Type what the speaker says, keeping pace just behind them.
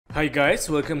Hi guys,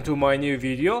 welcome to my new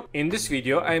video. In this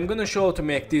video, I am gonna show how to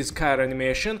make this car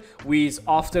animation with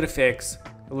After Effects.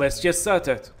 Let's get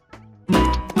started.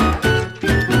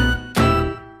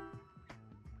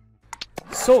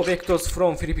 So, vectors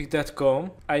from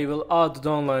freepik.com. I will add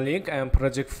download link and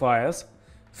project files.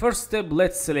 First step,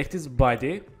 let's select this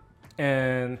body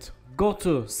and go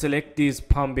to select this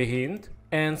pan behind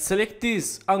and select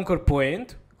this anchor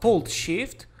point. Hold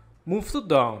shift, move to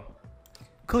down.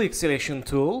 Click selection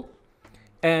tool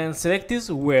and select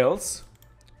these wheels,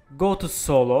 go to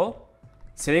solo,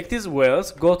 select these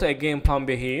wheels, go to again pan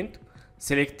behind,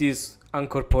 select this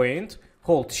anchor point,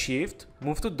 hold shift,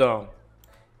 move to down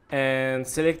and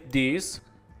select this,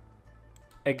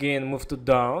 again move to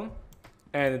down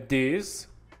and this,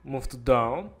 move to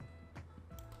down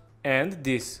and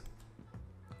this.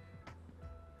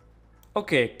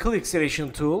 Okay, click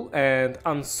selection tool and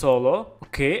unsolo.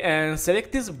 Okay, and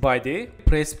select this body,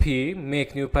 press P,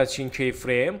 make new position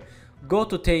keyframe, go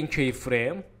to 10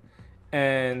 keyframe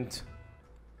and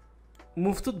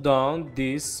move to down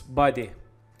this body.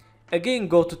 Again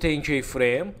go to 10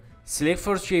 keyframe, select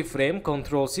first keyframe,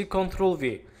 Ctrl C, Ctrl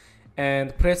V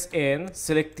and press N,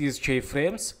 select these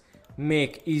keyframes,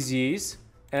 make ease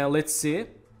and let's see.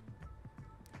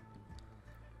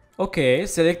 Okay,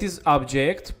 select this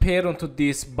object, parent to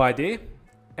this body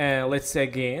and let's say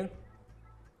again.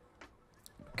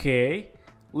 Okay,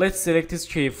 let's select these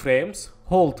keyframes,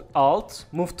 hold Alt,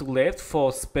 move to left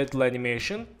for spatial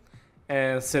animation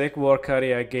and select work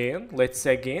area again, let's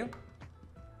say again.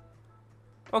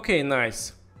 Okay,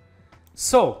 nice.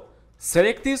 So,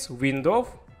 select this window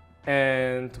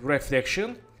and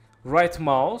reflection, right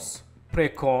mouse,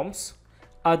 precoms,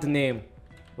 add name,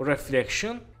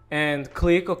 reflection and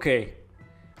click OK.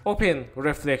 Open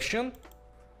reflection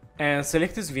and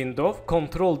select this window,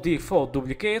 Ctrl D for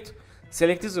duplicate,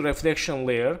 select this reflection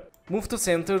layer, move to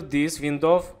center this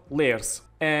window layers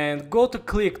and go to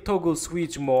click toggle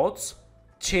switch modes,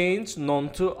 change none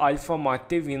to alpha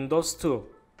matte Windows 2.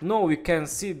 Now we can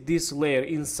see this layer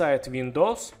inside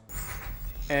Windows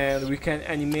and we can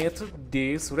animate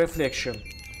this reflection.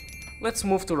 Let's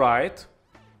move to right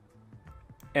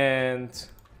and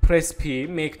press P,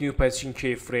 make new position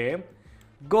keyframe,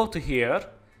 go to here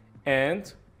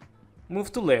and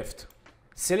move to left.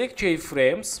 Select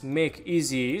keyframes, make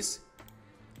ease.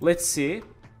 Let's see.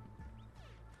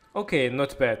 Okay,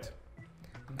 not bad.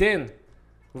 Then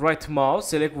right mouse,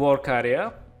 select work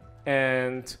area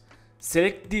and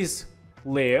select these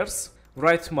layers.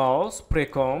 Right mouse,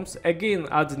 precoms, again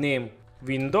add name,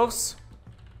 Windows,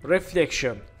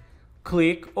 reflection.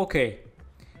 Click OK.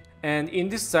 And in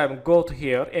this time go to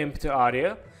here, empty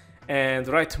area and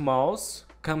right mouse,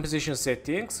 composition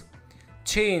settings,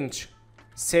 change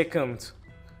second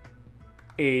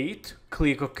 8,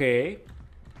 click OK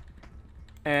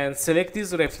and select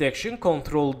this reflection,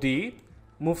 Ctrl D,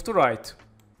 move to right.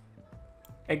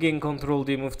 Again Ctrl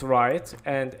D, move to right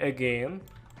and again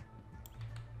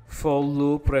for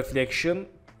loop reflection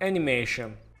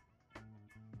animation.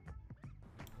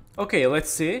 Okay,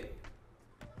 let's see.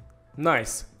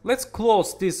 Nice. Let's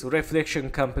close this reflection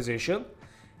composition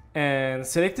and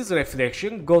select this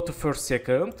reflection, go to first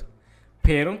second,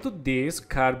 parent to this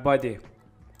car body.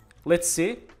 Let's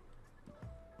see.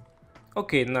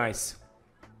 Okay, nice.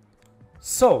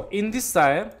 So in this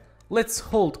time, let's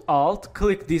hold Alt,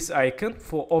 click this icon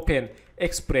for open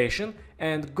expression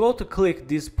and go to click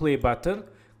this play button,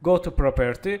 go to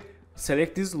property,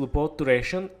 select this loop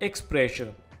duration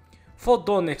expression. For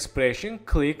done expression,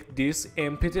 click this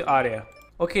empty area.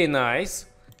 Okay, nice.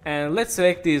 And let's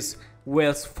select this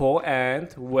Wells 4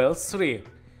 and Wells 3.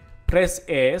 Press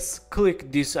S,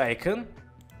 click this icon,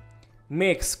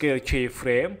 make scale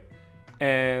keyframe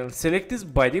and select this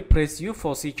body, press U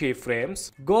for C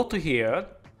keyframes. Go to here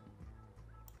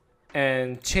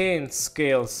and change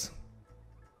scales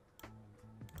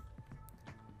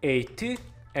 80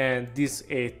 and this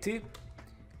 80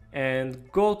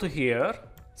 and go to here,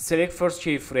 select first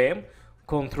keyframe,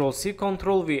 Ctrl C,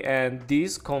 Ctrl V and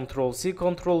this Ctrl C,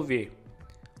 Ctrl V.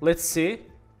 Let's see.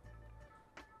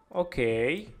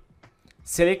 Okay.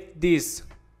 Select these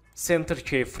center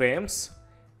keyframes,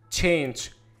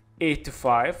 change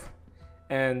 85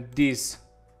 and this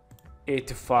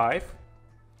 85.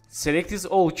 Select these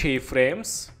all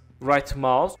keyframes, right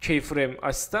mouse, keyframe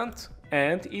assistant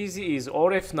and easy is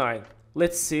or F9.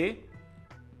 Let's see.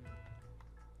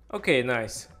 Okay,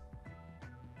 nice.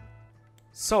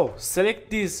 So select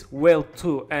this well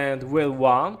 2 and well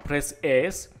 1, press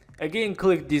S, again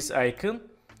click this icon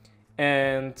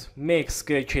and make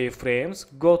scale keyframes,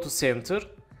 go to center,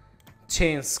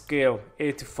 change scale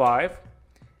 85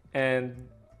 and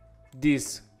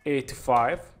this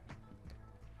 85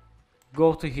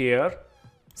 go to here,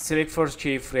 select first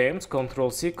keyframes,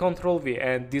 Ctrl C, Ctrl V,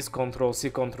 and this Ctrl C,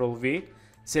 Ctrl V.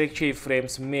 Select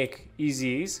keyframes, make easy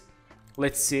ease.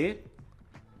 Let's see.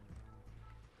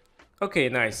 Okay,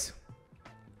 nice.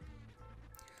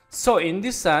 So in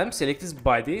this time, select this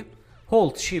body,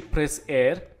 hold shift, press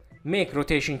R, make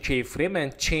rotation keyframe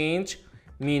and change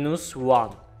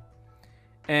 -1.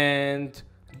 And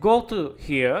go to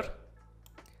here,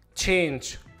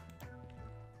 change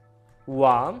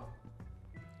 1,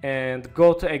 and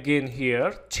go to again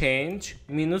here, change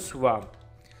 -1.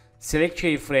 Select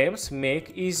keyframes,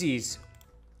 make easy ease.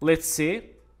 Let's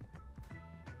see.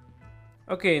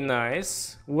 Okay,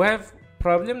 nice. We have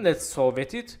problem, let's solve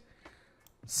it.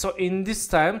 So in this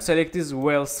time, select this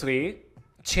well 3,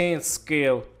 change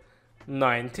scale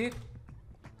 90,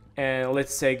 and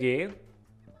let's say again.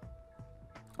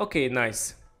 Okay,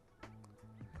 nice.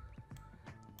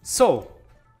 So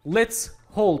let's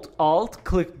hold Alt,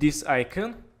 click this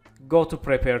icon, go to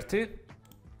property,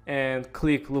 and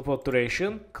click loop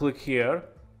duration, click here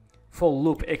for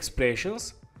loop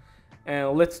expressions,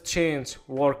 and let's change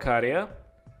work area,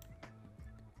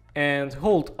 and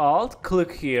hold Alt,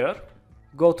 click here,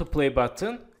 go to play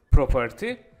button,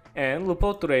 property, and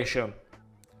loop duration,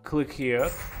 click here,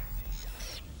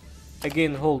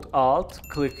 again hold Alt,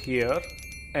 click here,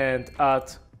 and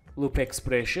add loop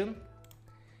expression,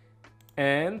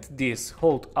 and this,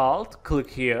 hold Alt,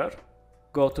 click here,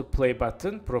 go to play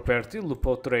button, property, loop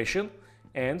duration,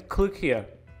 and click here.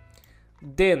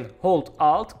 Then hold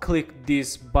Alt, click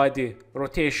this body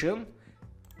rotation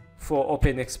for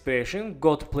open expression,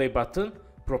 go to play button,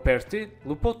 property,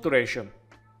 loop duration.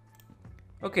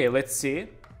 Okay, let's see.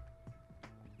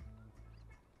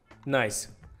 Nice.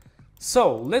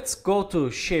 So let's go to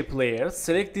shape layer,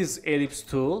 select this ellipse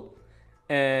tool,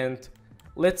 and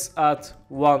let's add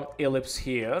one ellipse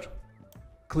here.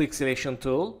 Click selection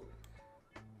tool,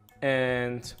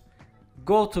 and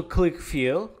go to click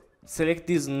fill, select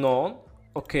this none,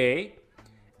 okay,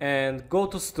 and go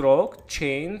to stroke,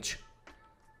 change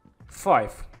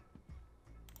 5,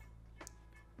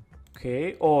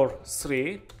 okay, or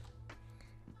 3,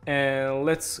 and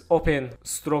let's open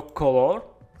stroke color,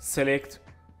 select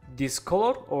this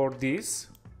color or this,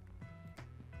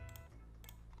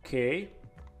 okay,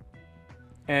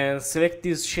 and select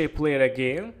this shape layer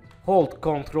again, hold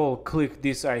Ctrl, click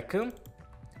this icon,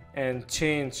 and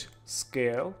change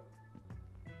scale.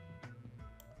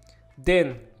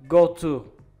 Then go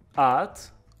to add,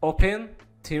 open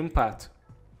trim path.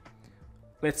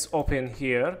 Let's open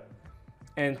here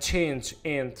and change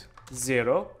end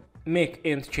 0, make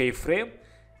end keyframe,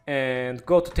 and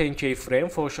go to 10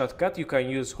 keyframe. For shortcut you can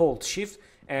use hold shift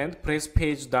and press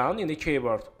page down in the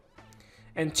keyboard,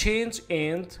 and change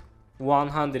end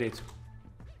 100.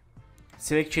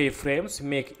 Select keyframes,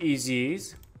 make easy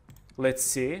ease. Let's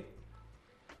see.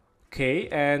 Okay,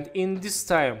 and in this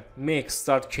time make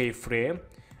start keyframe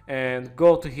and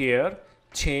go to here,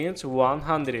 change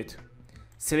 100.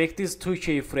 Select these two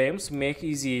keyframes, make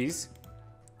easy ease.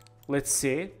 Let's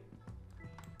see.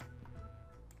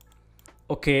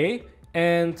 Okay,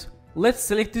 and let's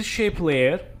select this shape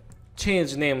layer,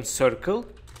 change name circle,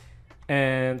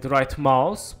 and right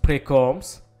mouse,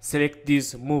 precoms, select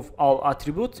this move all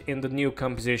attribute in the new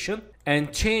composition,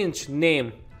 and change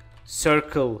name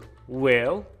circle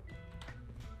wheel,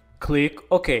 click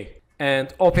OK,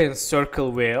 and open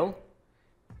circle wheel,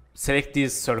 select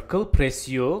this circle, press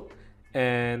U,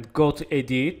 and go to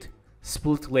edit,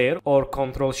 split layer or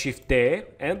Ctrl Shift D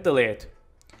and delete.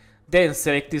 Then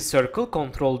select this circle,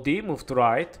 Ctrl D, move to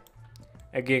right,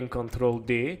 again Ctrl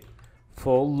D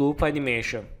for loop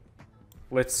animation.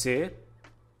 Let's see.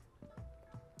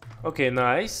 Okay,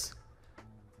 nice.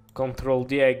 Ctrl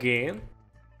D again.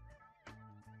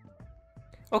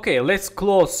 Okay, let's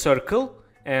close circle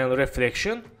and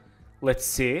reflection. Let's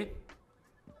see.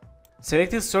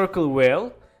 Select this circle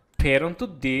wheel, parent to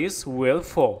this wheel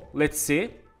 4. Let's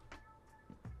see.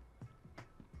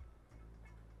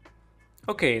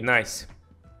 Okay, nice.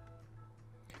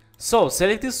 So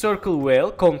select this circle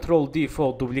wheel, Ctrl D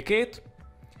for duplicate,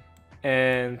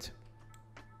 and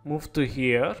move to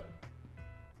here,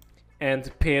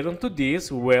 and parent to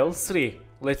this wheel 3.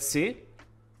 Let's see.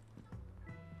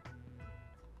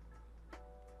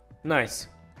 Nice.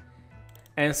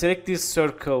 And select this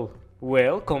circle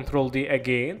wheel, Ctrl D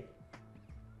again,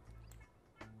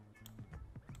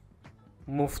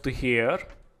 move to here,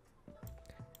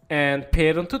 and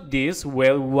parent to this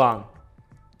wheel 1.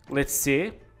 Let's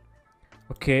see.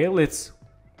 Okay, let's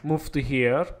move to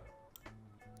here.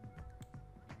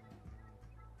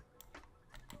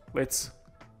 Let's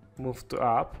move to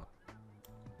up.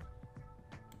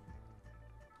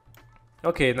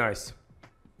 Okay, nice.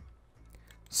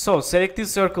 So select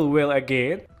this circle well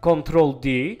again, Ctrl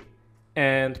D,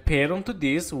 and parent to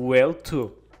this well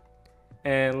too.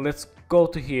 And let's go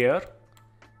to here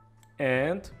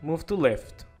and move to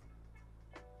left.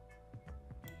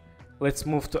 Let's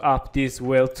move to up this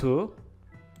well too.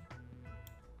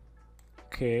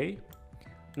 Okay,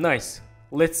 nice.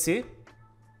 Let's see.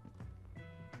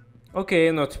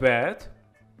 Okay, not bad.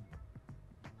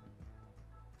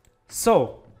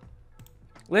 So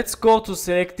let's go to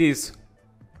select this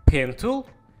pen tool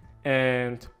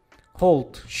and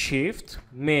hold shift,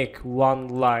 make one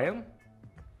line,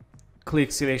 click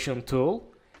selection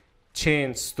tool,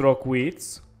 change stroke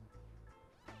width,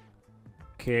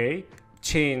 okay,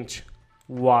 change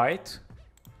white,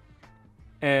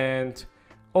 and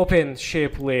open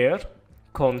shape layer,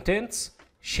 contents,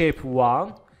 shape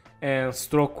 1 and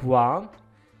stroke 1,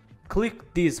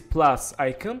 click this plus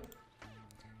icon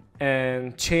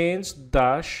and change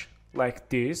dash like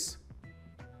this.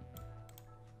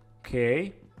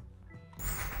 Okay,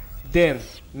 then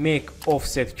make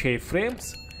offset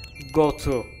keyframes, go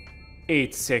to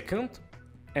 8 seconds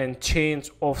and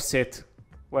change offset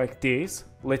like this.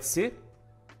 Let's see.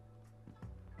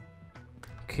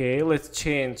 Okay, let's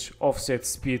change offset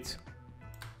speed.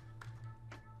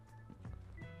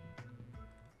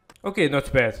 Okay,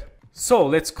 not bad. So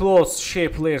let's close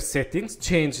shape layer settings,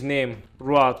 change name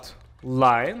rod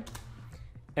line,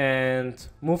 and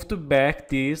move to back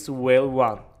this well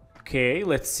one. Okay,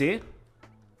 let's see.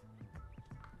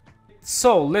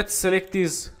 So let's select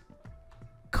this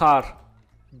car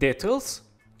details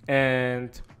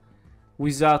and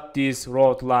without this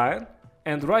road line,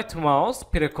 and right mouse,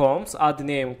 precoms, add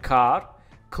name car,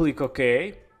 click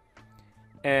OK,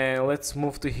 and let's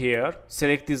move to here,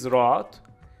 select this road,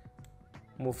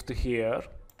 move to here,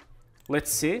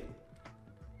 let's see.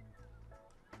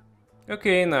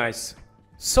 Okay, nice.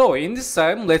 So in this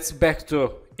time, let's back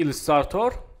to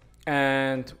Illustrator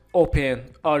and open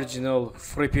original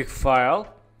FreePic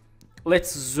file.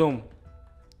 Let's zoom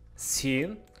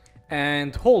scene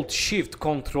and hold shift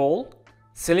Ctrl,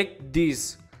 select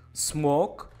this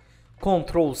smoke,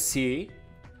 Ctrl C,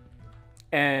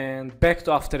 and back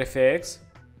to After Effects,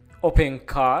 open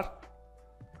car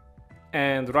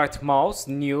and right mouse,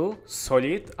 new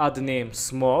solid, add name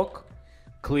smoke,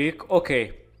 click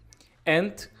OK,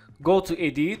 and go to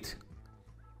edit,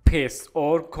 paste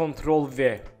or Ctrl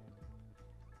V,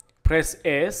 press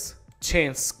S,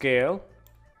 change scale.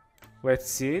 Let's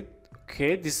see.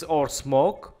 Okay, this is our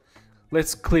smoke.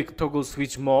 Let's click toggle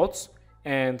switch modes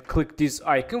and click this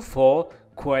icon for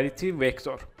quality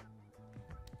vector.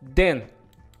 Then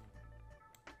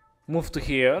move to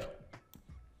here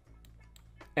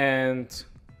and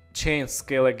change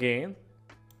scale again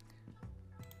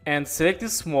and select the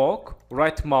smoke,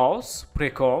 right mouse,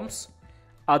 precoms,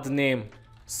 add name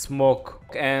smoke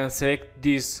and select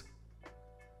this,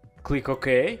 click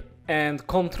OK, and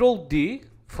Ctrl D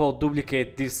for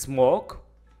duplicate this smoke,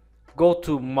 go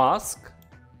to mask,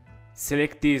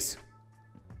 select this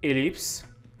ellipse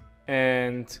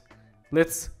and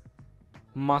let's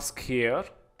mask here,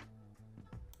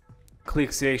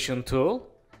 click selection tool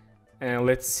and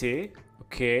let's see.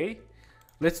 Okay,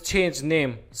 let's change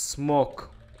name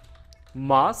smoke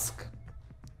mask.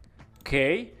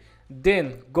 Okay,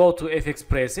 then go to FX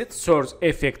preset, search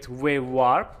effect wave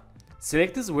warp,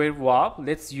 select this wave warp.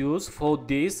 Let's use for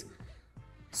this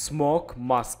smoke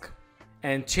mask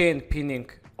and change pinning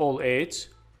all edge,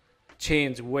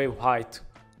 change wave height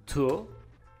 2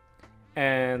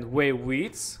 and wave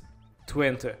width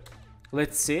 20.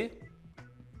 Let's see.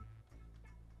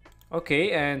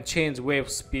 Okay, and change wave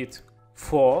speed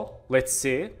 4. Let's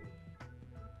see.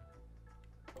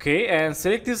 Okay, and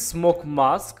select this smoke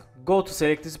mask, go to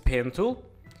select this pen tool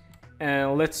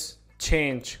and let's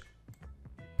change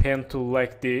pen tool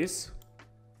like this.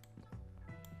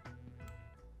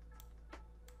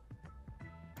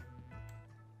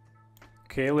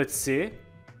 Okay, let's see.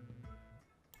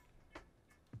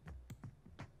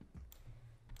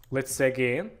 Let's see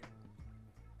again.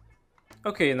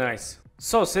 Okay, nice.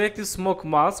 So select this smoke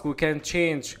mask, we can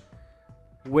change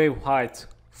wave height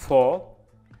 4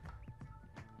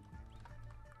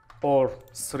 or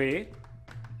 3.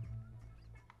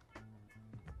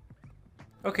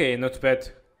 Okay, not bad.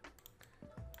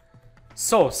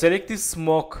 So select this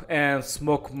smoke and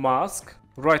smoke mask,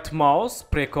 right mouse,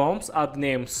 precoms, add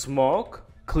name smoke,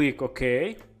 click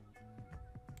OK,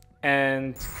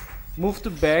 and move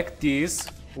to back these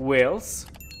wheels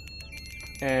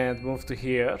and move to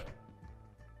here.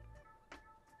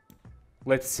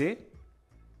 Let's see.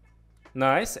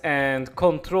 Nice, and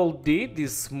Ctrl D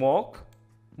this smoke,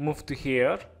 move to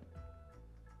here.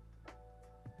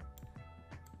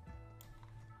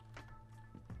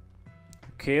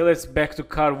 Okay, let's back to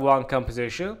curve 1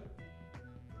 composition.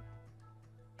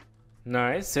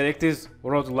 Nice. Select this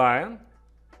road line.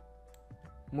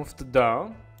 Move to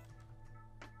down.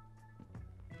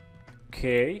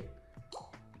 Okay.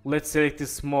 Let's select the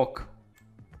smoke.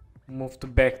 Move to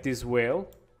back this well.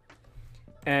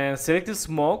 And select the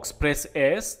smokes. Press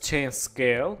S. Change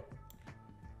scale.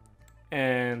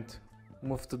 And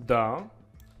move to down.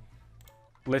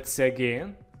 Let's see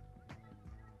again.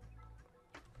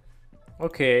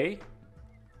 Okay.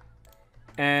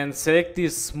 And select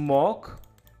this smoke.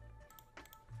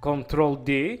 Control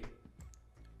D.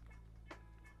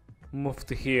 Move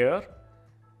to here.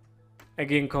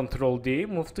 Again Control D.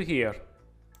 Move to here.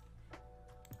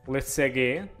 Let's see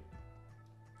again.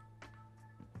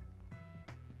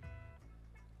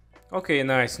 Okay,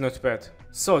 nice, not bad.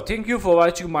 So thank you for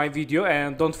watching my video,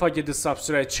 and don't forget to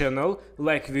subscribe channel,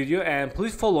 like video, and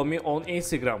please follow me on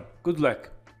Instagram. Good luck.